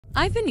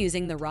I've been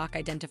using the Rock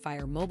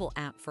Identifier mobile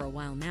app for a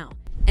while now,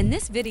 and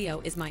this video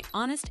is my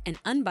honest and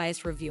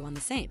unbiased review on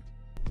the same.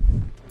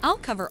 I'll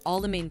cover all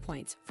the main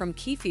points, from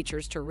key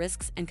features to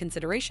risks and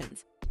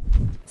considerations.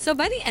 So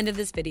by the end of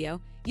this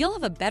video, you'll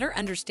have a better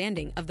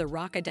understanding of the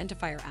Rock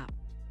Identifier app.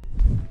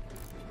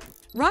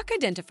 Rock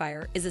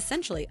Identifier is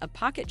essentially a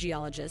pocket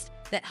geologist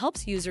that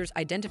helps users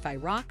identify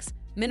rocks,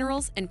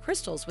 minerals, and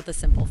crystals with a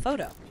simple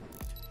photo.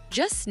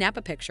 Just snap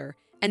a picture,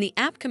 and the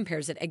app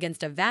compares it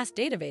against a vast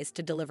database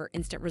to deliver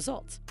instant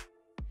results.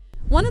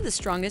 One of the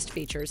strongest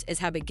features is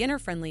how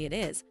beginner-friendly it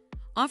is,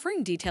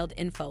 offering detailed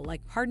info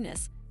like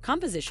hardness,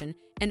 composition,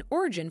 and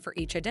origin for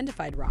each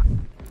identified rock.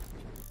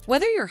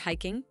 Whether you're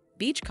hiking,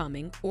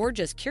 beachcombing, or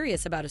just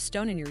curious about a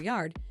stone in your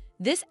yard,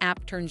 this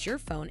app turns your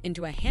phone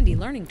into a handy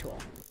learning tool.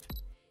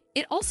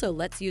 It also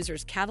lets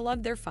users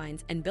catalog their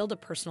finds and build a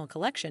personal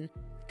collection,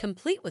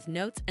 complete with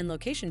notes and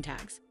location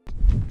tags.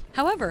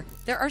 However,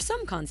 there are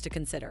some cons to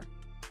consider.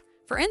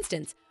 For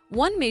instance,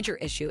 one major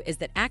issue is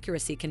that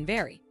accuracy can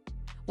vary.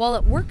 While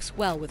it works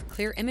well with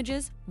clear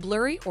images,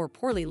 blurry or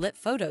poorly lit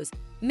photos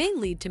may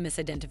lead to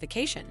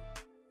misidentification.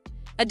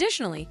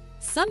 Additionally,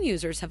 some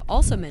users have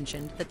also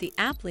mentioned that the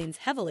app leans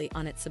heavily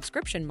on its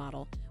subscription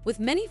model, with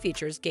many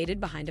features gated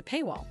behind a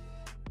paywall.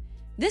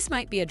 This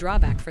might be a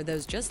drawback for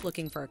those just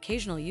looking for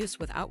occasional use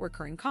without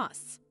recurring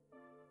costs.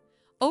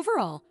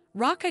 Overall,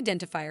 Rock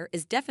Identifier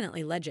is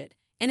definitely legit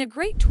and a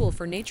great tool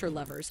for nature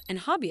lovers and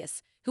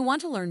hobbyists who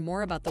want to learn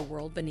more about the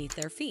world beneath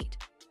their feet.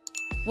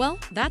 Well,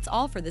 that's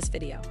all for this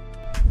video.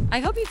 I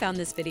hope you found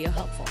this video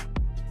helpful.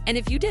 And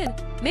if you did,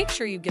 make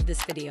sure you give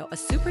this video a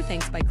super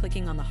thanks by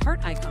clicking on the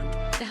heart icon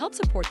to help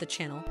support the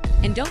channel,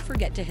 and don't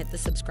forget to hit the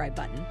subscribe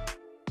button.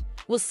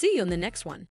 We'll see you in the next one.